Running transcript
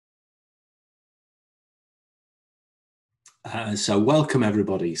So welcome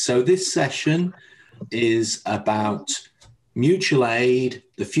everybody. So this session is about mutual aid,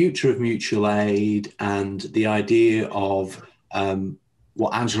 the future of mutual aid, and the idea of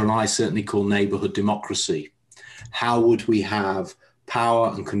what Angela and I certainly call neighbourhood democracy. How would we have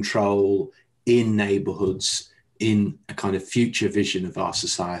power and control in neighbourhoods in a kind of future vision of our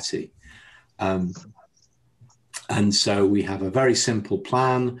society? And so we have a very simple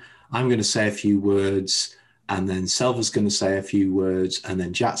plan. I'm going to say a few words, and then Selva's going to say a few words, and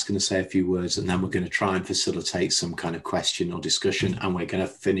then Jack's going to say a few words, and then we're going to try and facilitate some kind of question or discussion, and we're going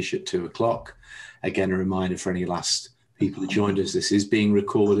to finish at 2 o'clock. Again, a reminder for any last people who joined us, this is being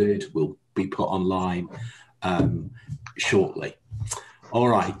recorded, will be put online shortly. All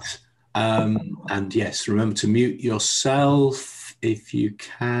right. And yes, remember to mute yourself if you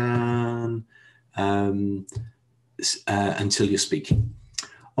can until you're speaking.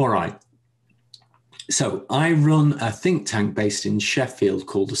 All right. So I run a think tank based in Sheffield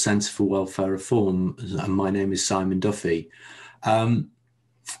called the Centre for Welfare Reform, and my name is Simon Duffy.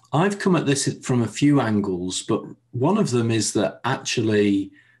 I've come at this from a few angles, but one of them is that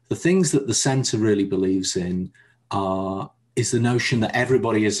actually the things that the Centre really believes in is the notion that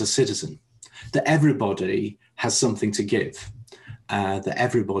everybody is a citizen, that everybody has something to give, that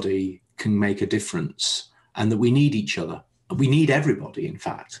everybody can make a difference, and that we need each other. We need everybody, in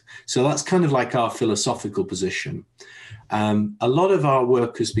fact. So that's kind of like our philosophical position. A lot of our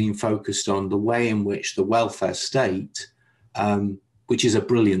work has been focused on the way in which the welfare state, which is a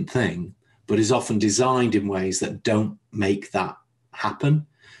brilliant thing, but is often designed in ways that don't make that happen.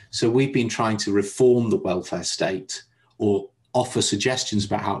 So we've been trying to reform the welfare state or offer suggestions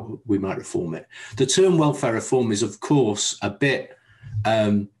about how we might reform it. The term welfare reform is, of course, a bit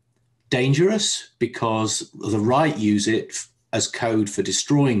dangerous because the right use it as code for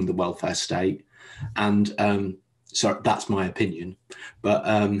destroying the welfare state. And so that's my opinion.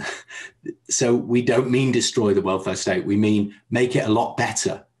 But so we don't mean destroy the welfare state. We mean make it a lot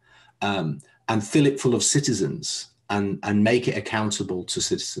better and fill it full of citizens and make it accountable to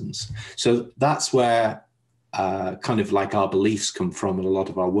citizens. So that's where kind of like our beliefs come from and a lot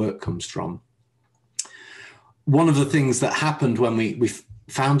of our work comes from. One of the things that happened when we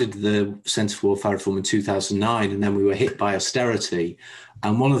founded the Centre for Welfare Reform in 2009, and then we were hit by austerity.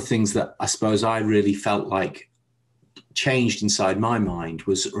 And one of the things that I suppose I really felt like changed inside my mind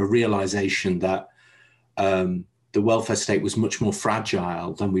was a realization that the welfare state was much more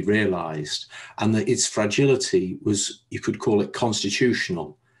fragile than we realized, and that its fragility was, you could call it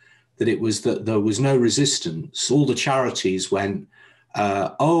constitutional, that it was that there was no resistance. All the charities went,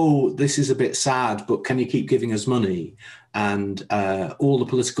 oh, this is a bit sad, but can you keep giving us money? And all the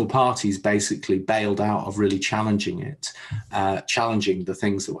political parties basically bailed out of really challenging it, challenging the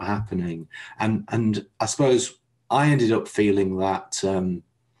things that were happening. And I suppose I ended up feeling that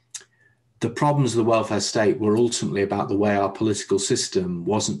the problems of the welfare state were ultimately about the way our political system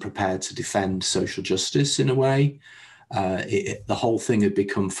wasn't prepared to defend social justice in a way. The whole thing had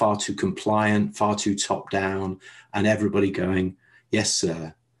become far too compliant, far too top down, and everybody going, yes,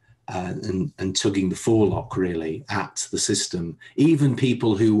 sir, and tugging the forelock really at the system. Even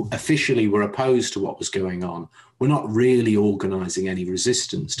people who officially were opposed to what was going on were not really organising any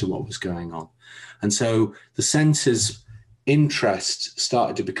resistance to what was going on. And so the Centre's interest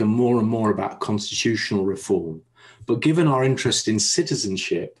started to become more and more about constitutional reform. But given our interest in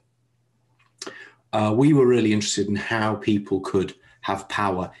citizenship, we were really interested in how people could have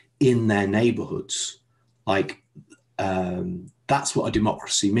power in their neighbourhoods. Like, that's what a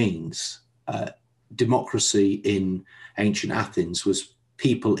democracy means. Democracy in ancient Athens was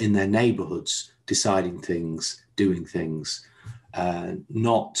people in their neighbourhoods deciding things, doing things,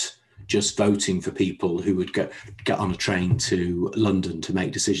 not just voting for people who would get on a train to London to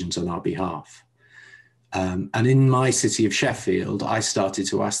make decisions on our behalf. And in my city of Sheffield, I started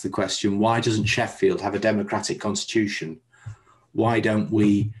to ask the question, why doesn't Sheffield have a democratic constitution? Why don't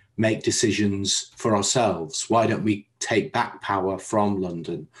we make decisions for ourselves? Why don't we take back power from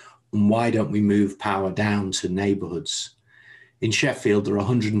London? And why don't we move power down to neighbourhoods? In Sheffield, there are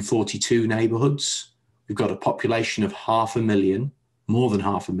 142 neighbourhoods. We've got a population of 500,000, more than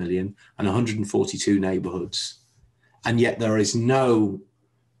 500,000, and 142 neighbourhoods. And yet there is no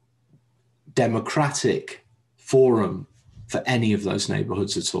democratic forum for any of those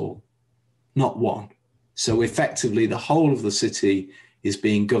neighbourhoods at all. Not one. So effectively, the whole of the city is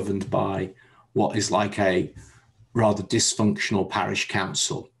being governed by what is like a rather dysfunctional parish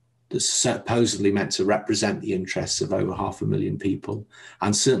council that's supposedly meant to represent the interests of over 500,000 people,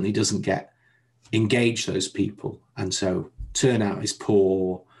 and certainly doesn't engage those people. And so turnout is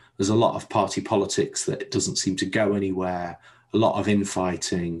poor, There's a lot of party politics that doesn't seem to go anywhere, a lot of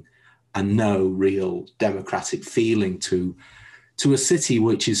infighting, and no real democratic feeling to a city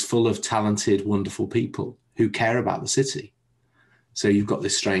which is full of talented, wonderful people who care about the city. So you've got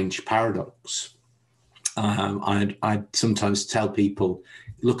this strange paradox. I sometimes tell people,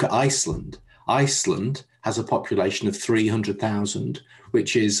 look at Iceland. Iceland has a population of 300,000,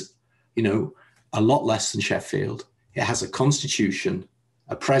 which is, you know, a lot less than Sheffield. It has a constitution,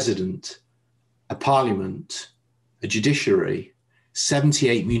 a president, a parliament, a judiciary,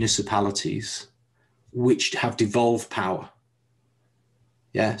 78 municipalities, which have devolved power.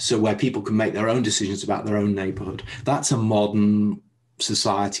 Yeah, so where people can make their own decisions about their own neighbourhood. That's a modern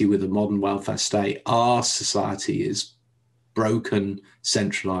society with a modern welfare state. Our society is broken,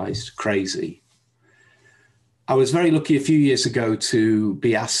 centralised, crazy. I was very lucky a few years ago to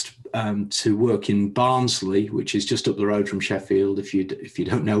be asked to work in Barnsley, which is just up the road from Sheffield. If you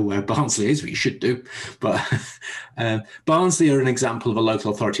don't know where Barnsley is, well, you should do. But Barnsley are an example of a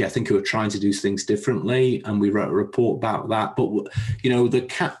local authority, I think, who are trying to do things differently. And we wrote a report about that. But you know,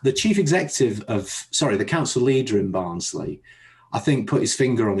 the chief executive the council leader in Barnsley, I think, put his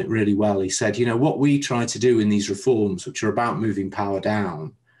finger on it really well. He said, you know, what we try to do in these reforms, which are about moving power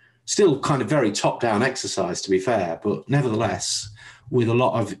down, still kind of very top-down exercise, to be fair, but nevertheless, with a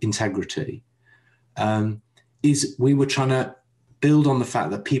lot of integrity, is we were trying to build on the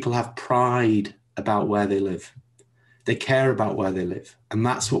fact that people have pride about where they live. They care about where they live, and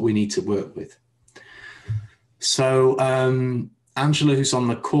that's what we need to work with. So Angela, who's on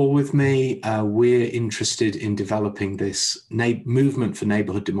the call with me, we're interested in developing this movement for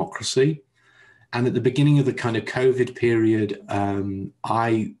neighbourhood democracy. And at the beginning of the kind of COVID period,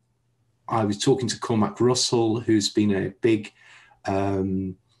 I was talking to Cormac Russell, who's been a big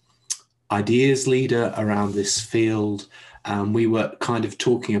ideas leader around this field. We were kind of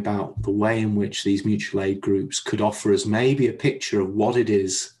talking about the way in which these mutual aid groups could offer us maybe a picture of what it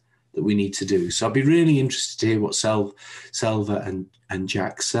is that we need to do. So I'd be really interested to hear what Selva and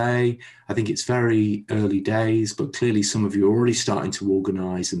Jack say. I think it's very early days, but clearly some of you are already starting to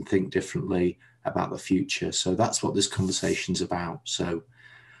organise and think differently about the future. So that's what this conversation's about. So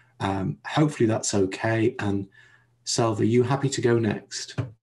hopefully that's okay. And Selva, you happy to go next?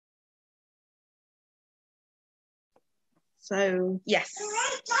 So yes,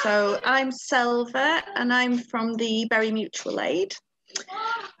 so I'm Selva and I'm from the Bury Mutual Aid.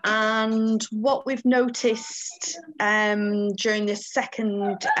 And what we've noticed during this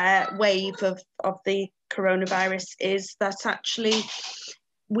second wave of the coronavirus is that actually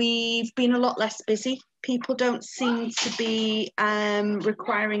we've been a lot less busy. People don't seem to be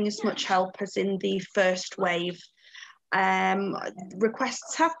requiring as much help as in the first wave.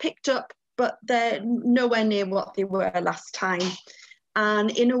 Requests have picked up, but they're nowhere near what they were last time. And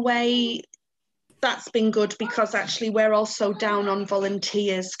in a way, that's been good because actually we're also down on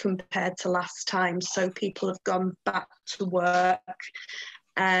volunteers compared to last time. So people have gone back to work.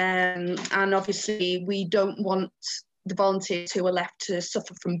 And obviously we don't want the volunteers who are left to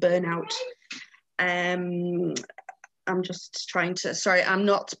suffer from burnout. I'm just trying to, sorry, I'm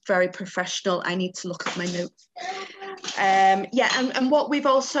not very professional. I need to look at my notes. And what we've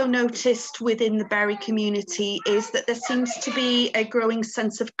also noticed within the Bury community is that there seems to be a growing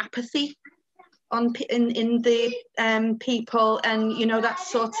sense of apathy in the people, and you know, that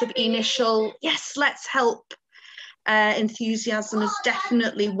sort of initial yes, let's help enthusiasm has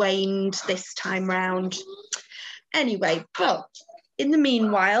definitely waned this time round. Anyway, but in the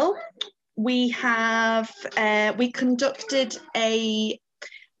meanwhile, we have we conducted a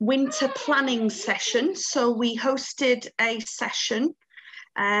winter planning session. So we hosted a session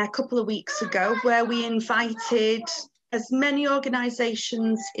a couple of weeks ago where we invited as many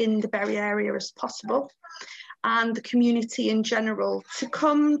organisations in the Bury area as possible and the community in general to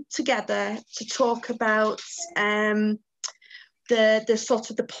come together to talk about the sort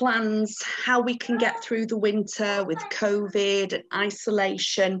of the plans, how we can get through the winter with COVID and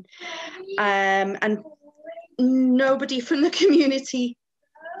isolation. And nobody from the community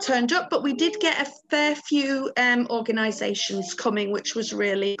turned up, but we did get a fair few organisations coming, which was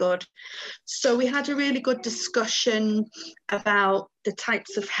really good. So we had a really good discussion about the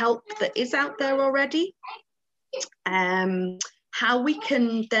types of help that is out there already, how we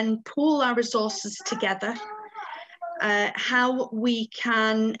can then pool our resources together, how we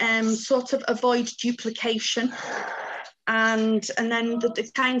can sort of avoid duplication, and then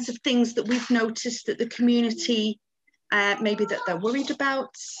the kinds of things that we've noticed that the community maybe that they're worried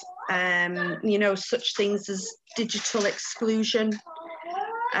about, you know, such things as digital exclusion,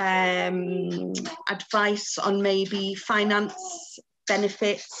 advice on maybe finance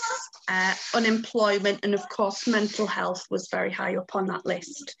benefits, unemployment, and of course mental health was very high up on that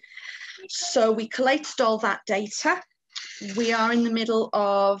list. So we collated all that data. We are in the middle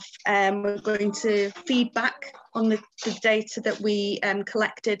of, we're going to feedback on the data that we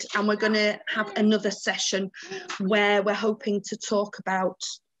collected, and we're going to have another session where we're hoping to talk about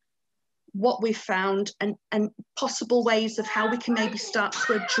what we found and possible ways of how we can maybe start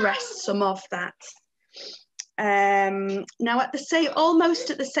to address some of that. Now, almost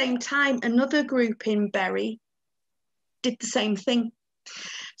at the same time, another group in Bury did the same thing.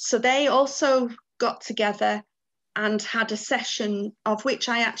 So they also got together and had a session of which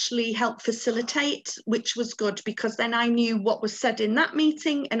I actually helped facilitate, which was good because then I knew what was said in that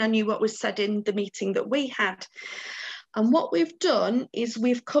meeting and I knew what was said in the meeting that we had. And what we've done is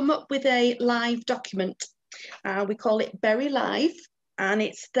we've come up with a live document. We call it Bury Live, and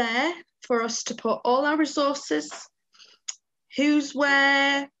it's there for us to put all our resources, who's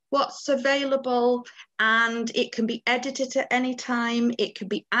where, what's available, and it can be edited at any time. It can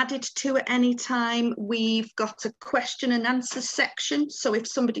be added to at any time. We've got a question and answer section. So if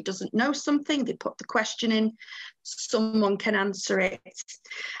somebody doesn't know something, they put the question in, someone can answer it.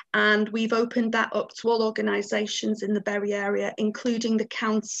 And we've opened that up to all organisations in the Bury area, including the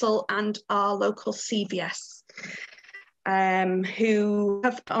council and our local CVS. Who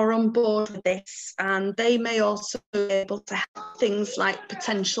are on board with this, and they may also be able to help things like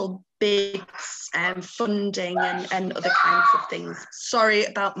potential bids and funding and other kinds of things. Sorry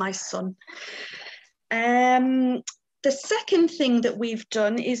about my son. The second thing that we've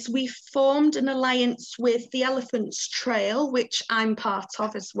done is we've formed an alliance with the Elephants Trail, which I'm part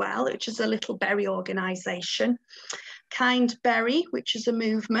of as well, which is a little Bury organisation, Kind Bury, which is a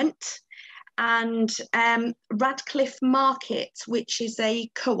movement, and Radcliffe Market, which is a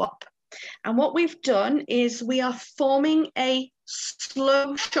co-op. And what we've done is we are forming a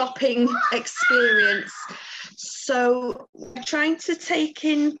slow shopping experience. So we're trying to take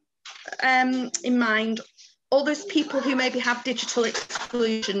in mind all those people who maybe have digital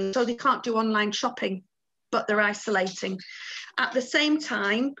exclusion, so they can't do online shopping, but they're isolating. At the same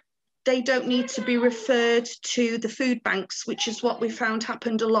time, they don't need to be referred to the food banks, which is what we found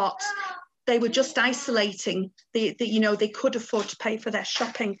happened a lot. They were just isolating. They could afford to pay for their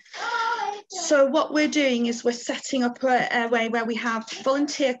shopping. So what we're doing is we're setting up a way where we have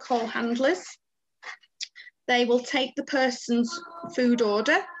volunteer call handlers. They will take the person's food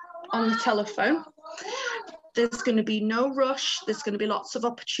order on the telephone. There's going to be no rush. There's going to be lots of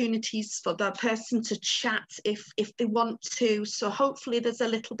opportunities for the person to chat if they want to. So hopefully there's a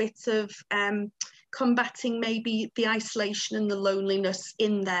little bit of combating maybe the isolation and the loneliness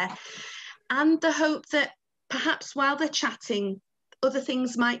in there. And the hope that perhaps while they're chatting, other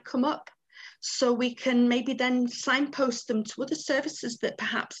things might come up. So we can maybe then signpost them to other services that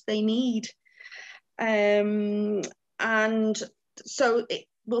perhaps they need. And so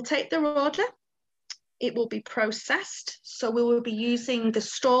we'll take their order. It will be processed. So we will be using the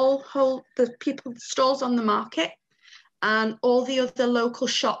stalls on the market and all the other local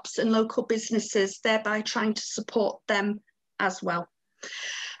shops and local businesses, thereby trying to support them as well.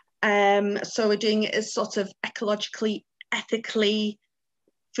 So we're doing it as sort of ecologically, ethically,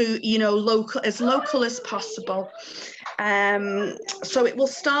 food, local as possible. So it will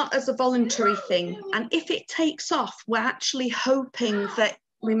start as a voluntary thing. And if it takes off, we're actually hoping that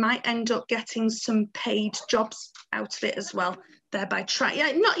we might end up getting some paid jobs out of it as well, thereby trying,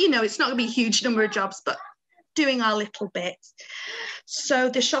 it's not gonna be a huge number of jobs, but doing our little bit. So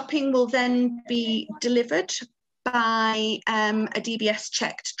the shopping will then be delivered by a DBS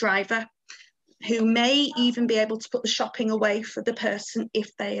checked driver who may even be able to put the shopping away for the person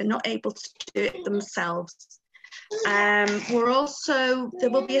if they are not able to do it themselves. There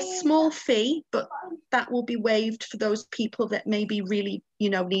will be a small fee, but that will be waived for those people that maybe really,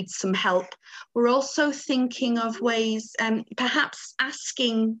 need some help. We're also thinking of ways, perhaps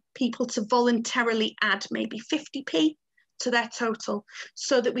asking people to voluntarily add maybe 50p to their total,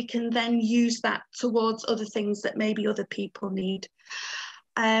 so that we can then use that towards other things that maybe other people need.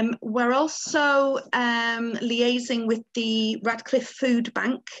 We're also liaising with the Radcliffe Food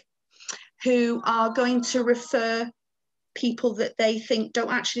Bank, who are going to refer people that they think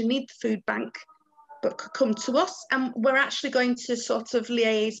don't actually need the food bank but could come to us, and we're actually going to sort of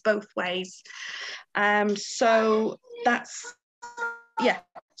liaise both ways. So that's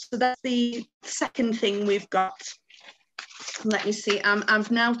the second thing we've got. Let me see, I'm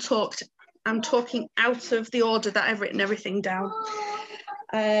talking out of the order that I've written everything down.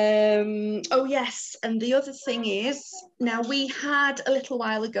 Oh yes, and the other thing is, now we had a little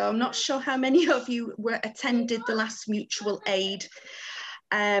while ago, I'm not sure how many of you attended the last mutual aid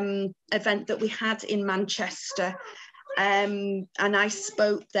event that we had in Manchester. And I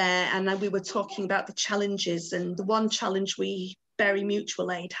spoke there, and we were talking about the challenges, and the one challenge Bury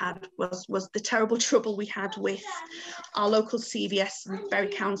Mutual Aid had was the terrible trouble we had with our local CVS and Bury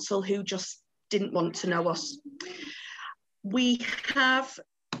Council, who just didn't want to know us. We have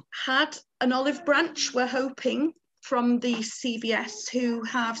had an olive branch, we're hoping, from the CVS, who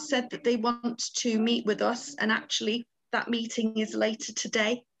have said that they want to meet with us, and actually that meeting is later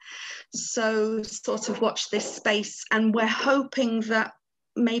today. So sort of watch this space, and we're hoping that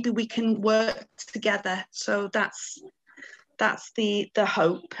maybe we can work together. So that's the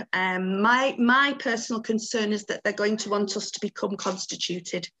hope. My personal concern is that they're going to want us to become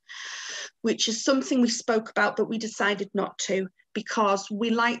constituted, which is something we spoke about, but we decided not to, because we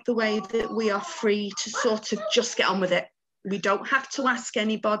like the way that we are free to sort of just get on with it. We don't have to ask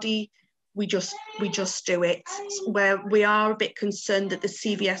anybody. We just do it. Where we are a bit concerned that the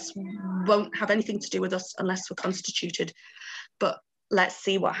CVS won't have anything to do with us unless we're constituted, but let's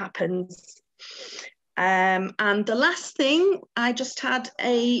see what happens. And the last thing, I just had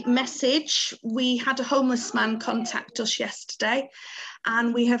a message. We had a homeless man contact us yesterday,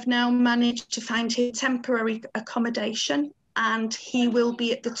 and we have now managed to find him temporary accommodation, and he will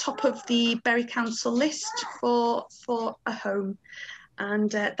be at the top of the Bury Council list for a home.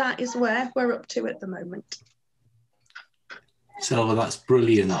 And that is where we're up to at the moment. Selva, that's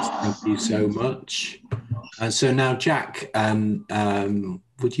brilliant. Thank you so much. So now, Jack,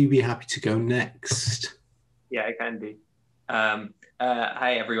 would you be happy to go next? Yeah, I can do.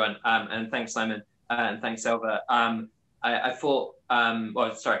 Hi, everyone, and thanks, Simon, and thanks, Selva. I thought,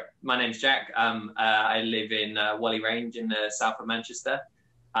 well, sorry, my name's Jack. I live in Whalley Range in the south of Manchester.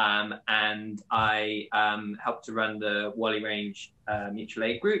 And I help to run the Whalley Range Mutual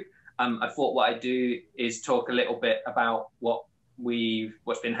Aid Group. I thought what I'd do is talk a little bit about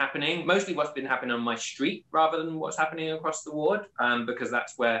what's been happening, mostly what's been happening on my street rather than what's happening across the ward, because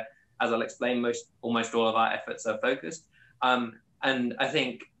that's where, as I'll explain, almost all of our efforts are focused. And I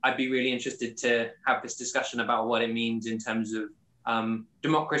think I'd be really interested to have this discussion about what it means in terms of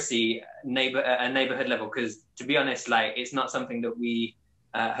democracy, neighborhood level, because to be honest, like, it's not something that we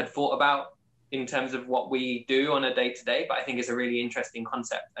had thought about in terms of what we do on a day-to-day, but I think it's a really interesting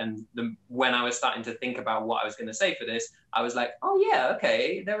concept. And when I was starting to think about what I was going to say for this, I was like, oh yeah,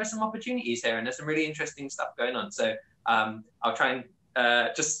 okay, there are some opportunities here and there's some really interesting stuff going on. So I'll try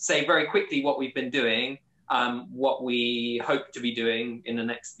and just say very quickly what we've been doing, what we hope to be doing in the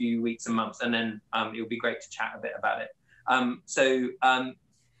next few weeks and months, and then it'll be great to chat a bit about it.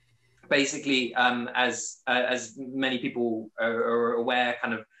 Basically, as many people are aware,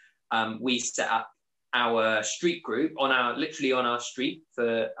 kind of, we set up our street group literally on our street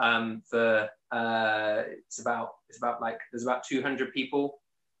for there's about 200 people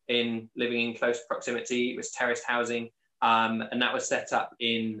living in close proximity. It was terraced housing, and that was set up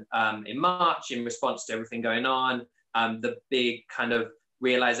in March in response to everything going on. The big kind of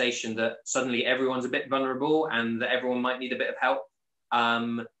realization that suddenly everyone's a bit vulnerable and that everyone might need a bit of help.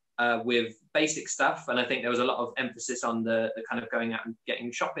 With basic stuff, and I think there was a lot of emphasis on the kind of going out and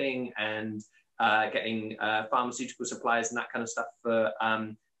getting shopping and getting pharmaceutical supplies and that kind of stuff for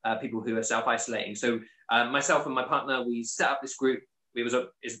people who are self-isolating. So myself and my partner, we set up this group. It's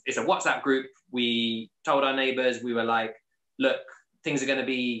a WhatsApp group. We told our neighbours, we were like, look, things are going to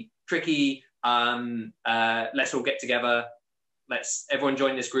be tricky. Let's all get together. Let's everyone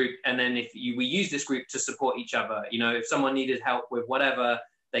join this group, and then we use this group to support each other. You know, if someone needed help with whatever,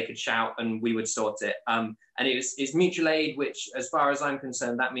 they could shout and we would sort it. And it's mutual aid, which, as far as I'm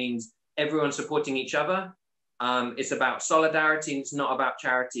concerned, that means everyone supporting each other. It's about solidarity, and it's not about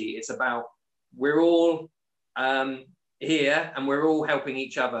charity. It's about we're all here and we're all helping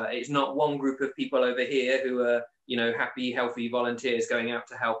each other. It's not one group of people over here who are, you know, happy, healthy volunteers going out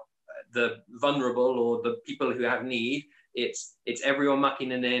to help the vulnerable or the people who have need. It's everyone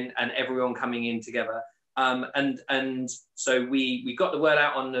mucking in and everyone coming in together. And so we got the word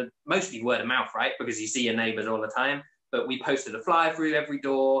out on mostly word of mouth, right? Because you see your neighbors all the time, but we posted a flyer through every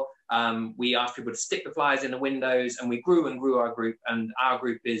door. We asked people to stick the flyers in the windows, and we grew and grew our group. And our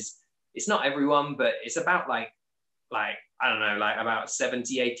group it's not everyone, but it's about like, I don't know, like about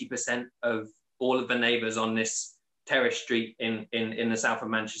 70-80% of all of the neighbors on this terrace street in the south of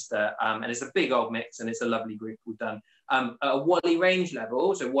Manchester. And it's a big old mix, and it's a lovely group we've done. At a Whalley Range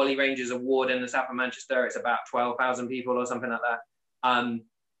level, so Whalley Range is a ward in the south of Manchester. It's about 12,000 people or something like that.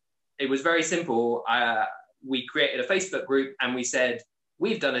 It was very simple. We created a Facebook group, and we said,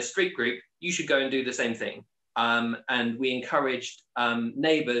 we've done a street group, you should go and do the same thing. And we encouraged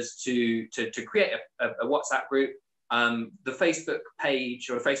neighbours to create a WhatsApp group. The Facebook page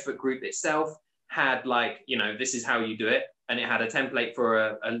or Facebook group itself had like, you know, this is how you do it. And it had a template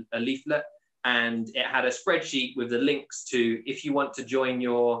for a leaflet, and it had a spreadsheet with the links to, if you want to join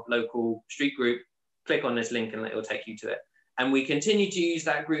your local street group, click on this link and it will take you to it. And we continue to use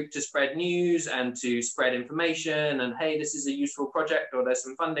that group to spread news and to spread information and, hey, this is a useful project, or there's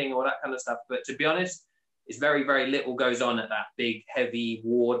some funding or that kind of stuff. But to be honest, it's very, very little goes on at that big, heavy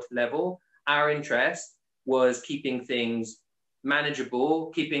ward level. Our interest was keeping things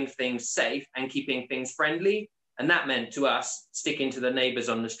manageable, keeping things safe, and keeping things friendly. And that meant to us sticking to the neighbours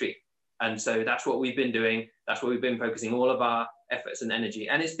on the street. And so that's what we've been doing. That's what we've been focusing all of our efforts and energy.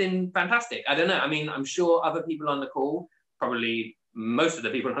 And it's been fantastic. I don't know. I mean, I'm sure other people on the call, probably most of the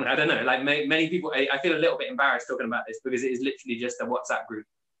people on, I don't know, like many people, I feel a little bit embarrassed talking about this because it is literally just a WhatsApp group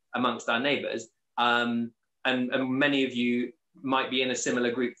amongst our neighbours. And many of you might be in a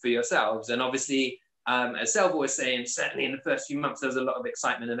similar group for yourselves. And obviously, as Selva was saying, certainly in the first few months, there was a lot of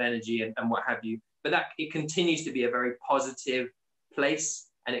excitement and energy and what have you. But that it continues to be a very positive place,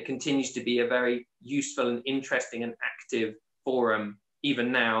 and it continues to be a very useful and interesting and active forum,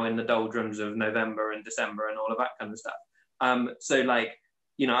 even now in the doldrums of November and December and all of that kind of stuff. So like,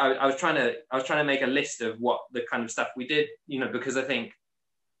 you know, I was trying to make a list of what the kind of stuff we did, you know, because I think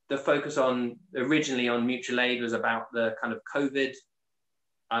the focus on originally on mutual aid was about the kind of COVID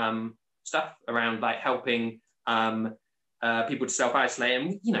stuff around like helping people to self-isolate,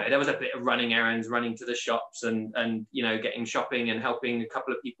 and you know, there was a bit of running errands, running to the shops, and you know, getting shopping and helping a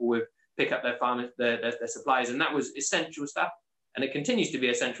couple of people with pick up their their supplies, and that was essential stuff, and it continues to be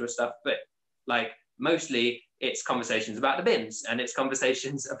essential stuff. But like mostly, it's conversations about the bins, and it's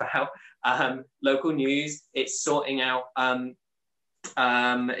conversations about local news. It's sorting out,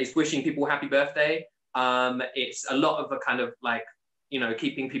 it's wishing people happy birthday. It's a lot of a kind of like, you know,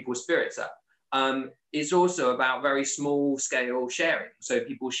 keeping people's spirits up. It's also about very small scale sharing. So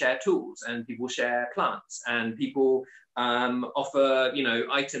people share tools, and people share plants, and people offer, you know,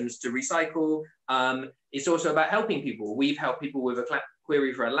 items to recycle. It's also about helping people. We've helped people with a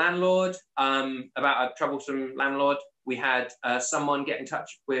query for a landlord, about a troublesome landlord. We had someone get in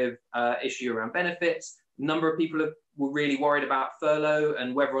touch with issue around benefits. A number of people were really worried about furlough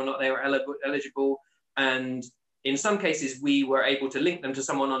and whether or not they were eligible. And in some cases, we were able to link them to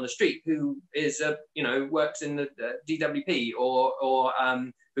someone on the street who is, you know, works in the DWP or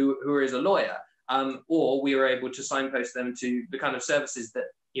who is a lawyer, or we were able to signpost them to the kind of services that,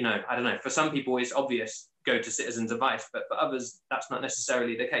 you know, I don't know, for some people it's obvious, go to Citizens Advice, but for others that's not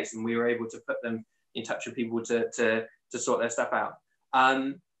necessarily the case, and we were able to put them in touch with people to sort their stuff out.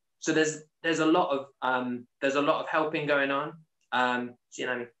 So there's a lot of helping going on. You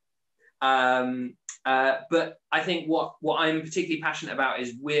know. But I think what I'm particularly passionate about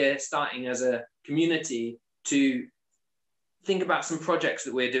is we're starting as a community to think about some projects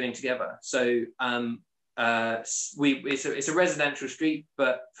that we're doing together. So it's a residential street,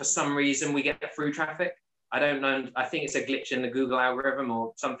 but for some reason we get through traffic. I don't know. I think it's a glitch in the Google algorithm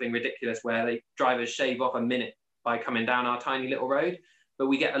or something ridiculous where drivers shave off a minute by coming down our tiny little road. But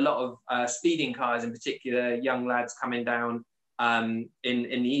we get a lot of speeding cars, in particular, young lads coming down in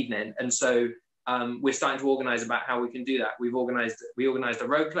the evening. And so we're starting to organise about how we can do that. We organised a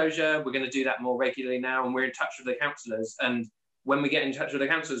road closure. We're going to do that more regularly now, and we're in touch with the councillors. And when we get in touch with the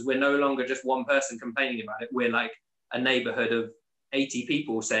councillors, we're no longer just one person complaining about it. We're like a neighbourhood of 80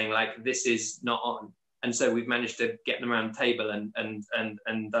 people saying like, this is not on. And so we've managed to get them around the table and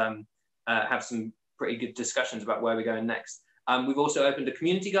have some pretty good discussions about where we're going next. We've also opened a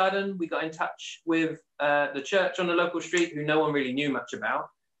community garden. We got in touch with the church on the local street, who no one really knew much about.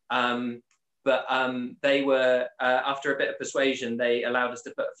 But they were, after a bit of persuasion, they allowed us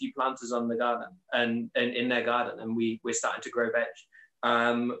to put a few planters on the garden and in their garden, and we're starting to grow veg.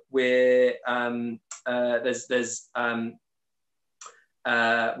 We're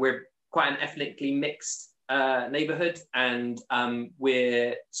quite an ethnically mixed neighbourhood, and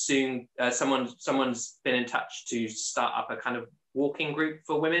we're soon someone's been in touch to start up a kind of walking group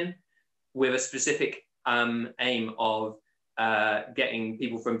for women with a specific aim of getting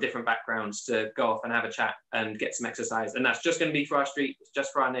people from different backgrounds to go off and have a chat and get some exercise. And that's just going to be for our street, it's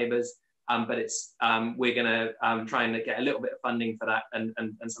just for our neighbours, but it's we're going to try and get a little bit of funding for that and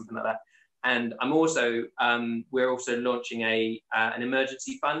something like that. And we're also launching an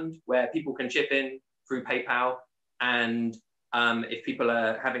emergency fund where people can chip in through PayPal, and if people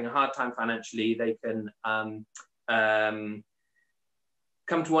are having a hard time financially, they can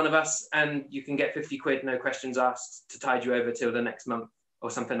come to one of us and you can get 50 quid, no questions asked, to tide you over till the next month or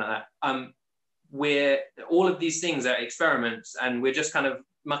something like that. We're all of these things are experiments, and we're just kind of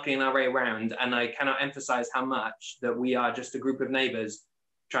mucking our way around. And I cannot emphasize how much that we are just a group of neighbors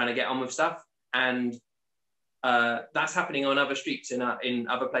trying to get on with stuff. And that's happening on other streets in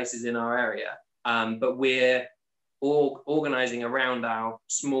other places in our area. But we're all organizing around our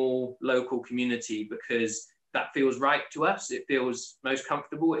small local community because that feels right to us. It feels most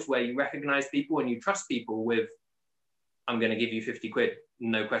comfortable. It's where you recognize people and you trust people with, I'm going to give you 50 quid,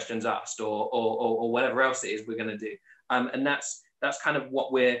 no questions asked, or whatever else it is we're going to do. And that's kind of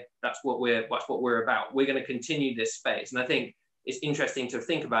what we're about. We're going to continue this space. And I think it's interesting to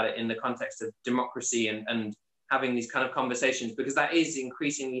think about it in the context of democracy and having these kind of conversations, because that is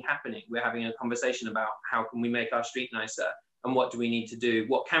increasingly happening. We're having a conversation about how can we make our street nicer, and what do we need to do?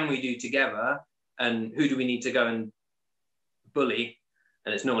 What can we do together? And who do we need to go and bully?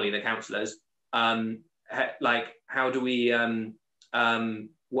 And it's normally the councillors. Like, how do we,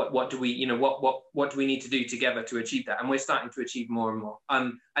 what do we, what do we need to do together to achieve that? And we're starting to achieve more and more.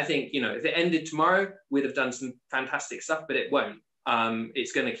 I think, if it ended tomorrow, we'd have done some fantastic stuff, but it won't.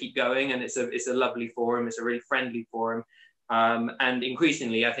 It's going to keep going, and it's a lovely forum. It's a really friendly forum. And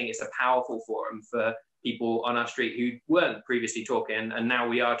increasingly, I think it's a powerful forum for people on our street who weren't previously talking, and now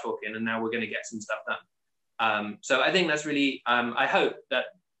we are talking, and now we're going to get some stuff done. So I think that's really, I hope that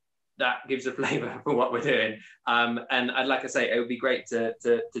gives a flavour for what we're doing. And I'd like to say, it would be great to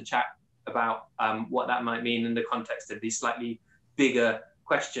chat about what that might mean in the context of these slightly bigger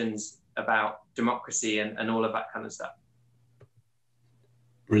questions about democracy and all of that kind of stuff.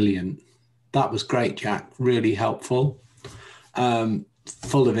 Brilliant. That was great, Jack. Really helpful.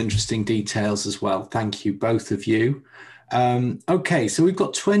 Full of interesting details as well. Thank you, both of you. Okay, so we've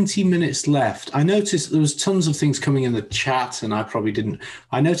got 20 minutes left. I noticed there was tons of things coming in the chat, and I probably didn't.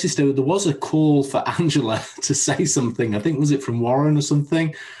 I noticed there was a call for Angela to say something. I think, was it from Warren or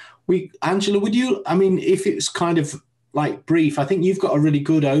something? Angela, would you, if it's kind of like brief, I think you've got a really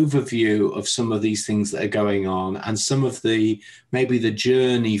good overview of some of these things that are going on, and some of maybe the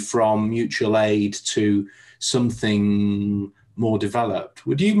journey from mutual aid to something more developed.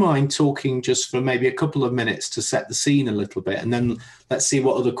 Would you mind talking just for maybe a couple of minutes to set the scene a little bit, and then let's see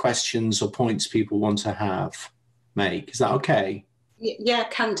what other questions or points people want to make? Is that okay? Yeah,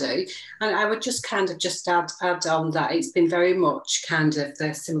 can do. And I would just add on that it's been very much kind of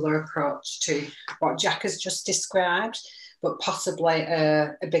the similar approach to what Jack has just described, but possibly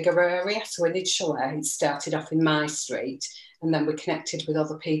a bigger area. So initially it started off in my street, and then we connected with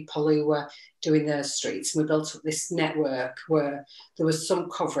other people who were doing their streets, and we built up this network where there was some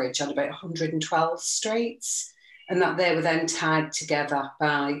coverage on about 112 streets, and that they were then tied together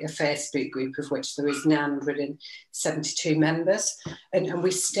by a Facebook group of which there is 972 members. And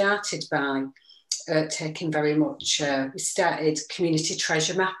we started by taking very much, we started community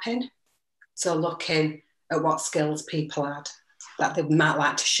treasure mapping. So looking at what skills people had that they might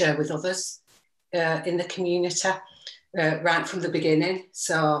like to share with others in the community right from the beginning.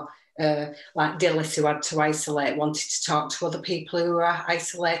 So like Dillis, who had to isolate, wanted to talk to other people who were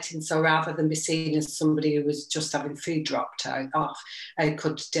isolating. So rather than be seen as somebody who was just having food dropped off,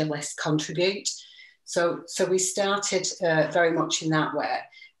 could Dillis contribute? So we started very much in that way,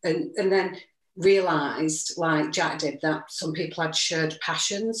 and then realised, like Jack did, that some people had shared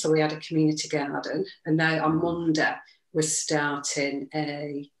passions. So we had a community garden, and now on Monday we're starting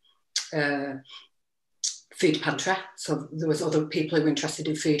a food pantry. So there was other people who were interested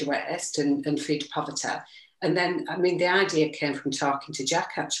in food waste and food poverty. And then, the idea came from talking to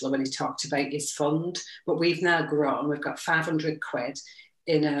Jack, actually, when he talked about his fund. But we've now grown. We've got 500 quid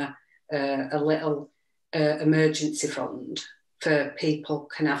in a little emergency fund for people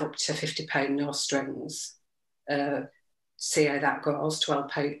can have up to £50, no strings. See how that goes,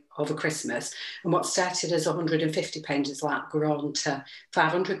 £12 over Christmas. And what started as £150 is like grown to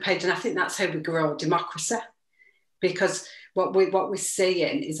 £500. And I think that's how we grow democracy. Because what we're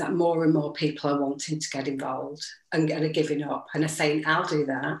seeing is that more and more people are wanting to get involved and are giving up and are saying, I'll do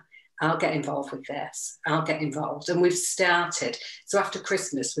that, I'll get involved with this, I'll get involved. And we've started. So after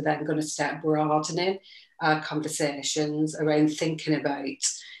Christmas, we're then going to start broadening our conversations around thinking about,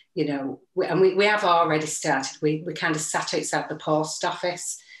 we have already started. We kind of sat outside the post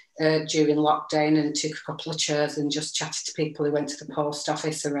office during lockdown and took a couple of chairs and just chatted to people who went to the post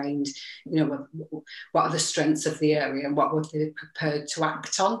office around, what are the strengths of the area and what would they be prepared to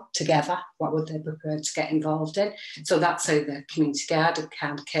act on together? What would they be prepared to get involved in? So that's how the community garden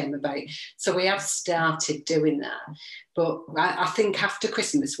kind of came about. So we have started doing that. But I think after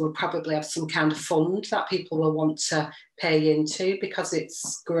Christmas, we'll probably have some kind of fund that people will want to pay into because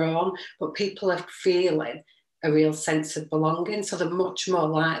it's grown. But people are feeling a real sense of belonging. So they're much more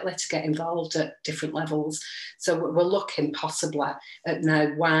likely to get involved at different levels. So we're looking possibly at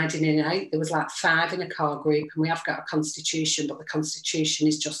now widening out. There was like 5 in a core group, and we have got a constitution, but the constitution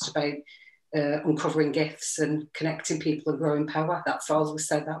is just about uncovering gifts and connecting people and growing power. That's all we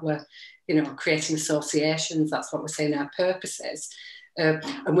said, that we're, creating associations. That's what we're saying our purpose is.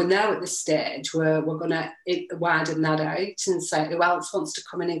 And we're now at this stage where we're going to widen that out and say who else wants to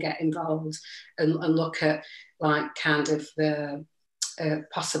come in and get involved and look at like kind of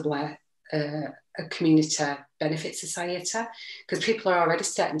possibly a community benefit society, because people are already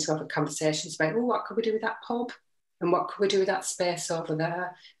starting to have conversations about, oh, what could we do with that pub and what could we do with that space over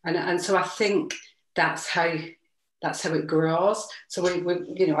there, and so I think that's how it grows. So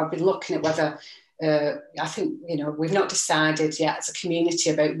we I've been looking at whether I think, we've not decided yet as a community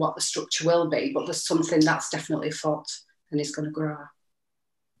about what the structure will be, but there's something that's definitely afoot and is going to grow.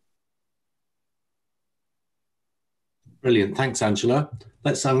 Brilliant. Thanks, Angela.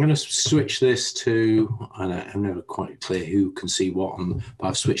 I'm going to switch this to, I'm never quite clear who can see what, but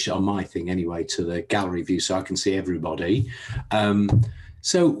I've switched it on my thing anyway to the gallery view so I can see everybody.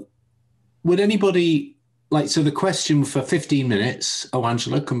 So would anybody... so the question for 15 minutes. Oh,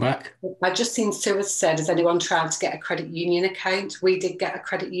 Angela, come back. I just seen Sue has said, has anyone tried to get a credit union account? We did get a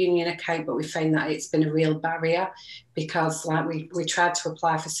credit union account, but we found that it's been a real barrier because we tried to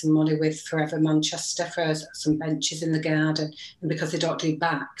apply for some money with Forever Manchester for some benches in the garden, and because they don't do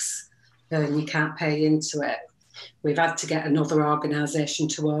backs, you can't pay into it. We've had to get another organisation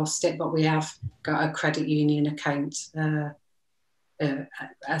to host it, but we have got a credit union account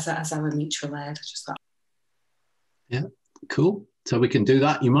as our mutual aid. Yeah, cool. So we can do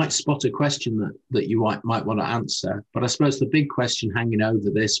that. You might spot a question that you might want to answer. But I suppose the big question hanging over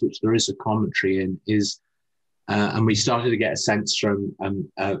this, which there is a commentary in, is, and we started to get a sense from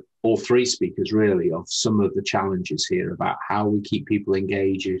all 3 speakers really of some of the challenges here about how we keep people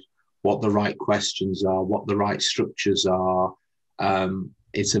engaged, what the right questions are, what the right structures are.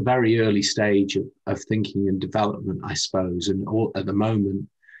 It's a very early stage of thinking and development, I suppose. And at the moment,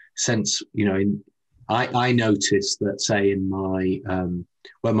 since, I noticed that, say, in my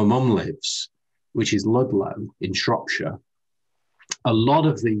where my mum lives, which is Ludlow in Shropshire, a lot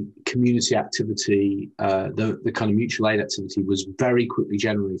of the community activity, the kind of mutual aid activity, was very quickly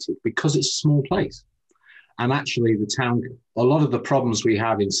generated because it's a small place. And actually, the town, a lot of the problems we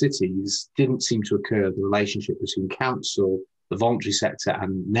have in cities didn't seem to occur. The relationship between council, the voluntary sector,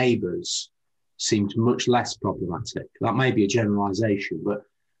 and neighbours seemed much less problematic. That may be a generalisation, but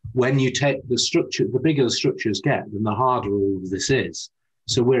when you take the structure, the bigger the structures get, then the harder all of this is.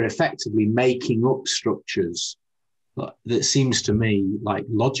 So we're effectively making up structures that seems to me like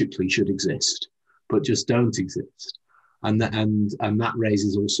logically should exist, but just don't exist. And that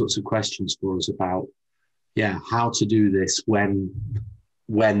raises all sorts of questions for us about, how to do this when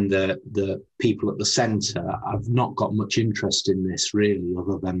the people at the centre have not got much interest in this really,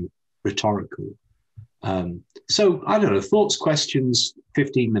 other than rhetorical. So I don't know, thoughts, questions,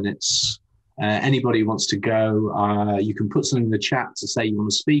 15 minutes. Anybody who wants to go, you can put something in the chat to say you want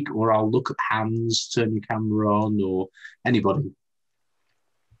to speak, or I'll look at hands, turn your camera on, or anybody.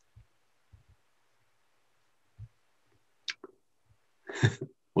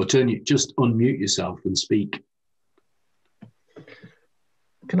 Or just unmute yourself and speak.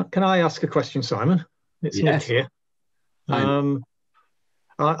 Can I ask a question, Simon? It's Nick here.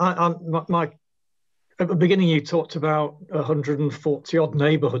 At the beginning, you talked about 140 odd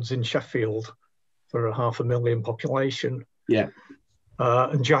neighbourhoods in Sheffield for a 500,000 population. Yeah.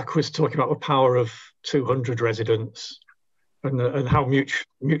 And Jack was talking about the power of 200 residents and how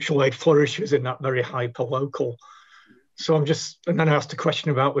mutual aid flourishes in that very hyper-local. So and then I asked a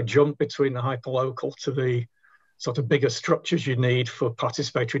question about the jump between the hyper-local to the sort of bigger structures you need for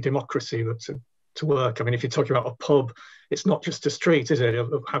participatory democracy to work. I mean, if you're talking about a pub, it's not just a street, is it?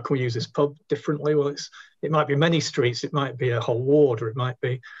 How can we use this pub differently? Well, it might be many streets, it might be a whole ward, or it might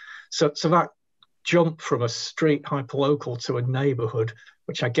be... So that jump from a street hyperlocal to a neighbourhood,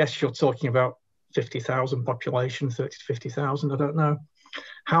 which I guess you're talking about 50,000 population, 30 to 50,000, I don't know.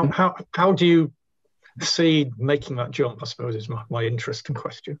 How do you see making that jump, I suppose, is my interesting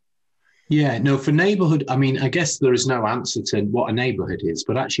question. Yeah, no, for neighbourhood, I mean, I guess there is no answer to what a neighbourhood is,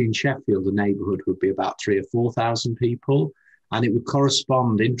 but actually in Sheffield, a neighbourhood would be about 3,000 or 4,000 people, and it would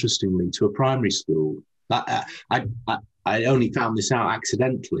correspond, interestingly, to a primary school. I only found this out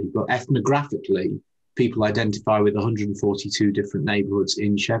accidentally, but ethnographically, people identify with 142 different neighbourhoods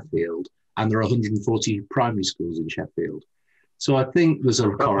in Sheffield, and there are 140 primary schools in Sheffield. So I think there's a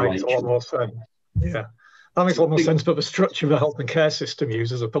correlation. Makes a lot more sense. Yeah. That makes a lot more sense, but the structure of a health and care system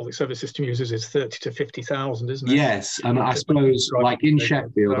users, a public service system users, is 30 to 50,000, isn't it? Yes, and I suppose, like in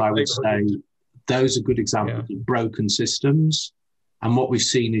Sheffield, I would say those are good examples of broken systems. And what we've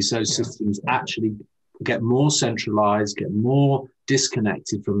seen is those systems actually get more centralised, get more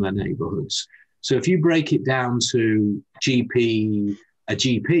disconnected from their neighbourhoods. So if you break it down to a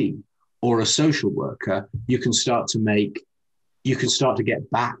GP or a social worker, you can start to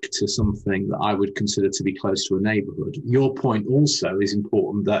get back to something that I would consider to be close to a neighbourhood. Your point also is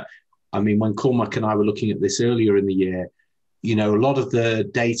important that, I mean, when Cormac and I were looking at this earlier in the year, you know, a lot of the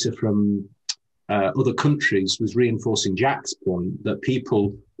data from other countries was reinforcing Jack's point that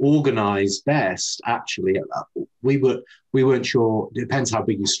people organise best. Actually, we weren't sure. It depends how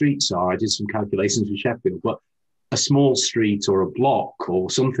big your streets are. I did some calculations with Sheffield, but a small street or a block or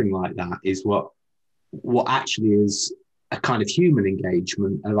something like that is what actually is a kind of human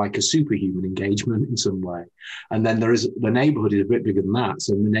engagement, like a superhuman engagement in some way. And then the neighbourhood is a bit bigger than that.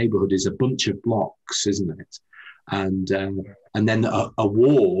 So the neighbourhood is a bunch of blocks, isn't it? And then a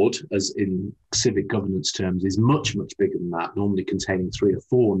ward, as in civic governance terms, is much, much bigger than that, normally containing 3 or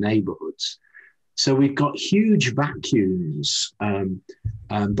 4 neighbourhoods. So we've got huge vacuums.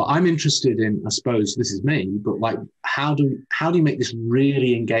 But I'm interested in, I suppose this is me, but like, how do you make this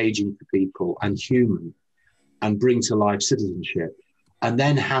really engaging for people and human and bring to life citizenship? And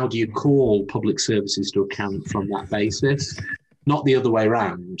then how do you call public services to account from that basis? Not the other way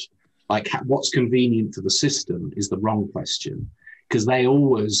around. Like, what's convenient for the system is the wrong question, because they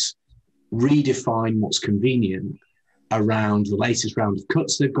always redefine what's convenient around the latest round of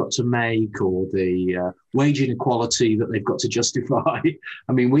cuts they've got to make or the wage inequality that they've got to justify.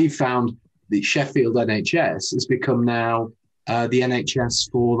 I mean, we've found the Sheffield NHS has become now the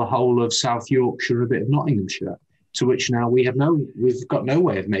NHS for the whole of South Yorkshire, a bit of Nottinghamshire, to which now we've got no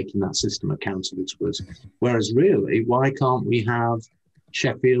way of making that system accountable to us. Whereas really, why can't we have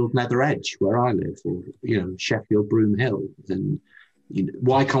Sheffield Nether Edge, where I live, or, you know, Sheffield Broom Hill? And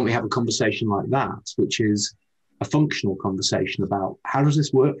why can't we have a conversation like that, which is a functional conversation about how does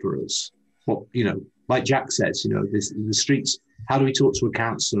this work for us? What, you know, like Jack says, you know, the streets, how do we talk to a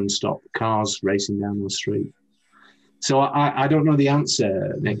councillor and stop cars racing down the street? So I don't know the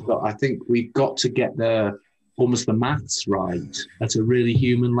answer, Nick, but I think we've got to get almost the maths right at a really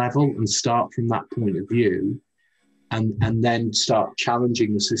human level and start from that point of view, and then start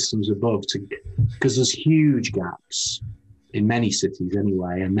challenging the systems above, because there's huge gaps in many cities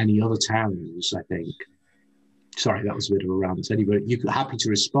anyway, and many other towns, I think. Sorry, that was a bit of a rant. Anybody, you're happy to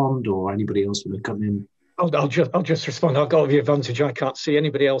respond, or anybody else want to come in? I'll just respond. I've got the advantage. I can't see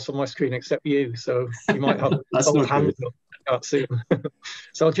anybody else on my screen except you, so you might have a hand up. I can't see them.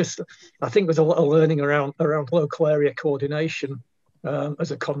 So I think there's a lot of learning around local area coordination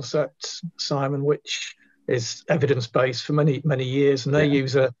as a concept, Simon, which is evidence-based for many years, and they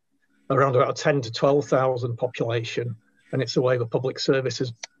use around about a 10 to 12,000 population, and it's the way the public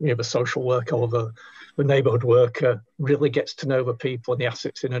services, you know, the social worker or the neighbourhood worker really gets to know the people and the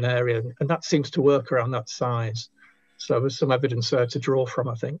assets in an area, and that seems to work around that size. So there's some evidence there to draw from,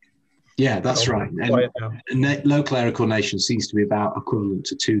 I think. Yeah, that's right. And local area coordination seems to be about equivalent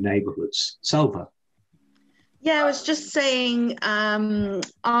to 2 neighbourhoods. Selva? Yeah, I was just saying,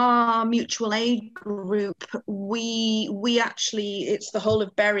 our mutual aid group, we actually, it's the whole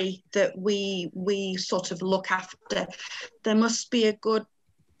of Bury that we sort of look after. There must be a good,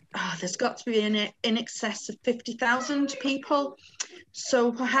 there's got to be in excess of 50,000 people.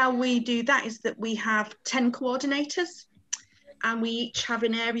 So how we do that is that we have 10 coordinators, and we each have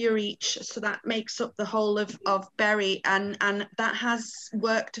an area each, so that makes up the whole of Bury, and that has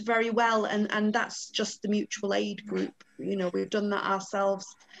worked very well, and that's just the mutual aid group. You know, we've done that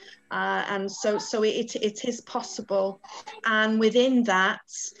ourselves, and so it is possible, and within that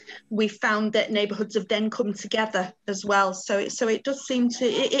we found that neighbourhoods have then come together as well, so it does seem to,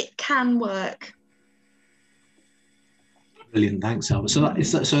 it can work. Brilliant, thanks, Selva.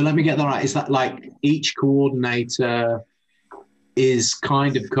 So let me get that right. Is that like each coordinator is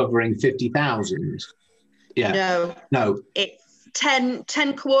kind of covering 50,000? Yeah. No. It's 10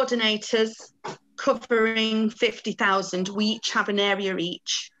 coordinators covering 50,000. We each have an area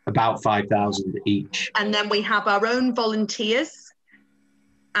each. About 5,000 each. And then we have our own volunteers.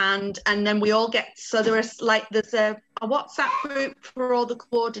 And then we all get, so there's a WhatsApp group for all the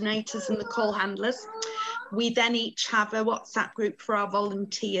coordinators and the call handlers. We then each have a WhatsApp group for our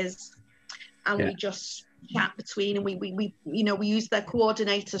volunteers. And we just chat between, and we use their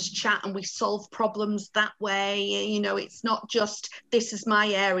coordinators chat, and we solve problems that way. You know, it's not just, this is my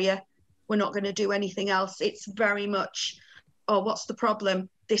area, we're not going to do anything else. It's very much, oh, what's the problem?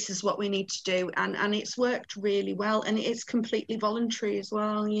 this is what we need to do, and it's worked really well, and it's completely voluntary as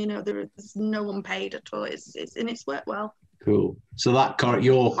well. You know, there's no one paid at all. It's worked well. Cool. So that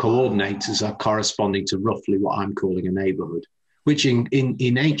your coordinators are corresponding to roughly what I'm calling a neighbourhood, which in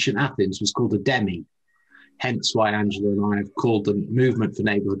ancient Athens was called a demi. Hence why Angela and I have called the movement for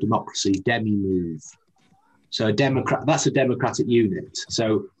neighbourhood democracy demi-move. So that's a democratic unit.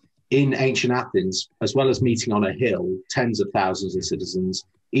 So in ancient Athens, as well as meeting on a hill, tens of thousands of citizens,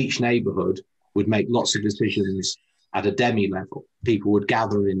 each neighbourhood would make lots of decisions at a demi level. People would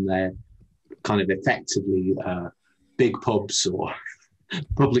gather in their kind of effectively big pubs or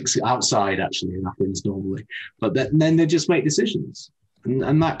publics outside, actually, in Athens normally. But then they just make decisions.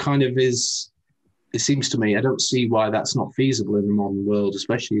 And that kind of is, it seems to me, I don't see why that's not feasible in the modern world,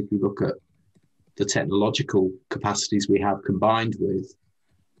 especially if you look at the technological capacities we have combined with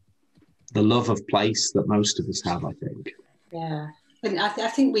the love of place that most of us have, I think. Yeah. And I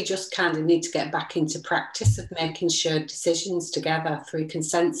think we just kind of need to get back into practice of making shared decisions together through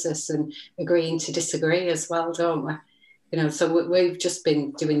consensus and agreeing to disagree as well, don't we? You know, so we've just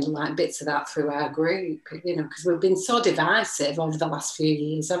been doing like bits of that through our group, you know, because we've been so divisive over the last few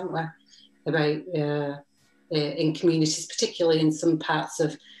years, haven't we, about in communities, particularly in some parts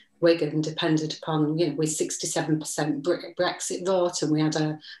of Wigan, depended upon, you know, with 67% Brexit vote, and we had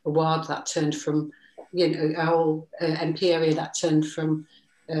a ward that turned from, you know, our whole MP area that turned from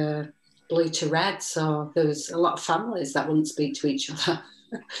blue to red. So there was a lot of families that wouldn't speak to each other.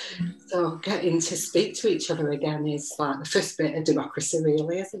 So getting to speak to each other again is like the first bit of democracy,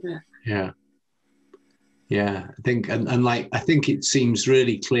 really, isn't it? Yeah. Yeah, I think, and like, I think it seems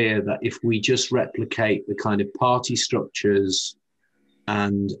really clear that if we just replicate the kind of party structures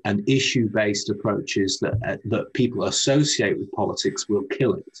and issue-based approaches that people associate with politics, will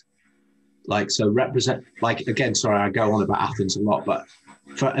kill it. Like, so again, sorry, I go on about Athens a lot, but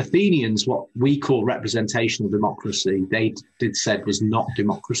for Athenians, what we call representational democracy, they said was not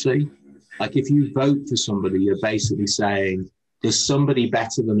democracy. Like, if you vote for somebody, you're basically saying there's somebody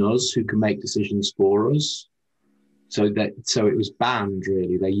better than us who can make decisions for us. So it was banned,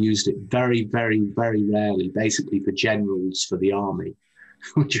 really. They used it very, very, very rarely, basically for generals for the army,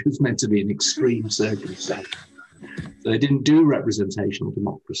 which was meant to be an extreme circumstance. So they didn't do representational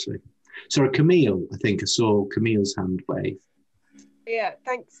democracy. So Camille, I think I saw Camille's hand wave. Yeah,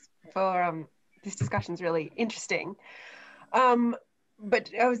 thanks for this discussion's really interesting.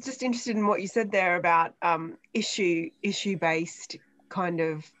 But I was just interested in what you said there about issue-based kind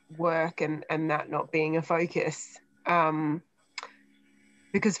of work and that not being a focus.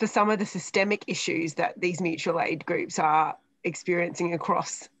 Because for some of the systemic issues that these mutual aid groups are experiencing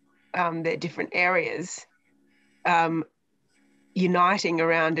across their different areas, uniting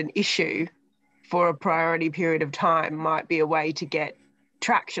around an issue for a priority period of time might be a way to get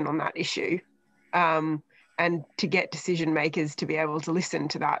traction on that issue, and to get decision makers to be able to listen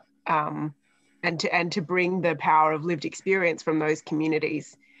to that, and to bring the power of lived experience from those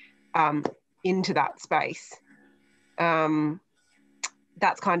communities into that space.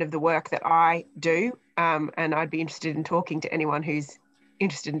 That's kind of the work that I do, and I'd be interested in talking to anyone who's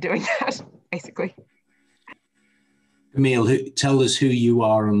interested in doing that, basically. Camille, tell us who you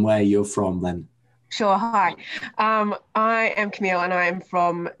are and where you're from then. Sure, hi. I am Camille and I am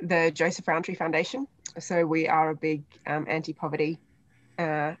from the Joseph Rowntree Foundation. So we are a big anti-poverty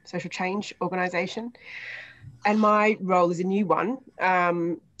social change organisation. And my role is a new one.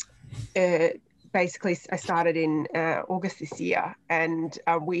 Basically, I started in August this year, and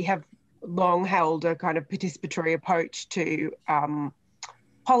we have long held a kind of participatory approach to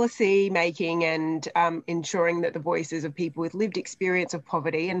policy making and ensuring that the voices of people with lived experience of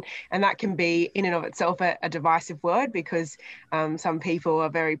poverty, and that can be in and of itself a divisive word, because some people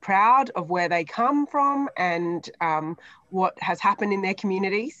are very proud of where they come from and what has happened in their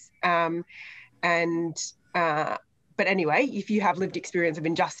communities. But anyway, if you have lived experience of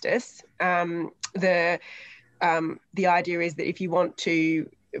injustice, the idea is that if you want to,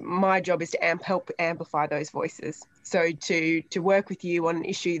 my job is to help amplify those voices. So to work with you on an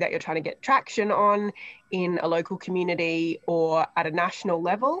issue that you're trying to get traction on in a local community or at a national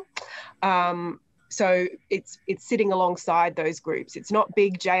level. So it's sitting alongside those groups. It's not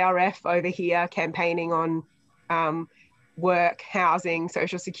big JRF over here campaigning on work, housing,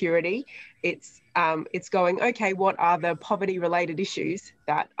 social security. It's going, okay, what are the poverty related issues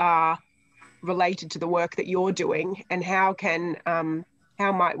that are related to the work that you're doing, and how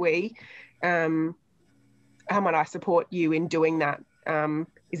might I support you in doing that?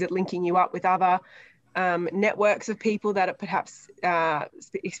 Is it linking you up with other networks of people that are perhaps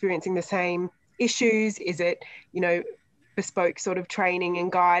experiencing the same issues? Is it, bespoke sort of training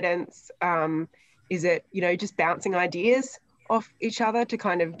and guidance? Is it, you know, just bouncing ideas off each other to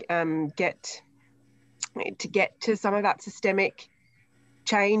kind of get to some of that systemic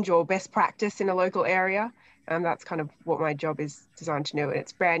change or best practice in a local area? That's kind of what my job is designed to do, and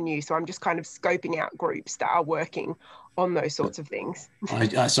it's brand new. So I'm just kind of scoping out groups that are working on those sorts of things.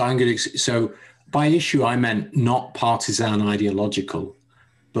 So by issue, I meant not partisan ideological,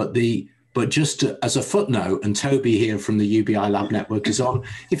 but just as a footnote, and Toby here from the UBI Lab Network is on,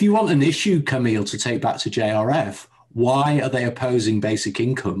 if you want an issue, Camille, to take back to JRF, why are they opposing basic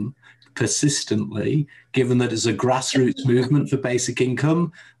income persistently, given that it's a grassroots movement for basic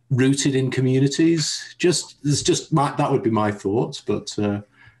income rooted in communities? That would be my thoughts, but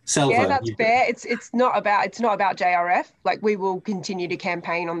Selva. Yeah, that's fair. It's not about JRF. Like, we will continue to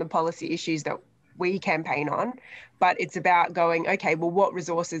campaign on the policy issues that we campaign on, but it's about going, okay, well, what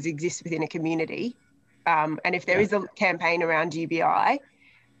resources exist within a community? And if there is a campaign around UBI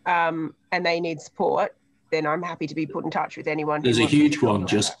and they need support, then I'm happy to be put in touch with anyone. There's a huge one.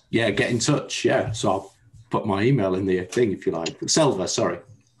 Just, get in touch. Yeah. So I'll put my email in the thing if you like. Selva, sorry.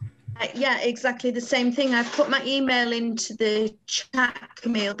 Yeah, exactly the same thing. I've put my email into the chat,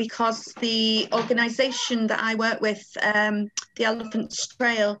 Camille, because the organisation that I work with, the Elephant's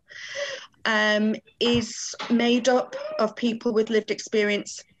Trail, is made up of people with lived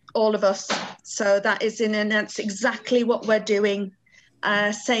experience, all of us. So that is and that's exactly what we're doing.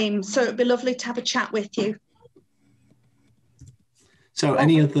 Same. So it'd be lovely to have a chat with you. So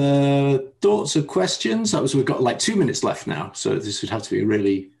any other thoughts or questions? We've got like 2 minutes left now. So this would have to be a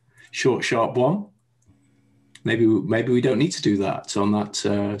really short, sharp one. Maybe we don't need to do that. So on that,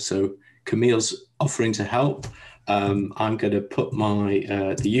 so Camille's offering to help. I'm going to put my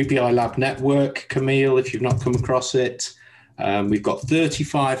the UBI Lab Network, Camille, if you've not come across it. We've got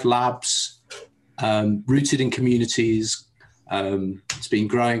 35 labs rooted in communities. It's been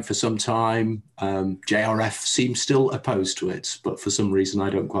growing for some time. JRF seems still opposed to it, but for some reason I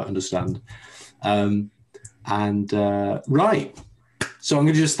don't quite understand. Right. So I'm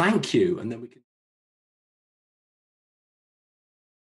going to just thank you, and then we can.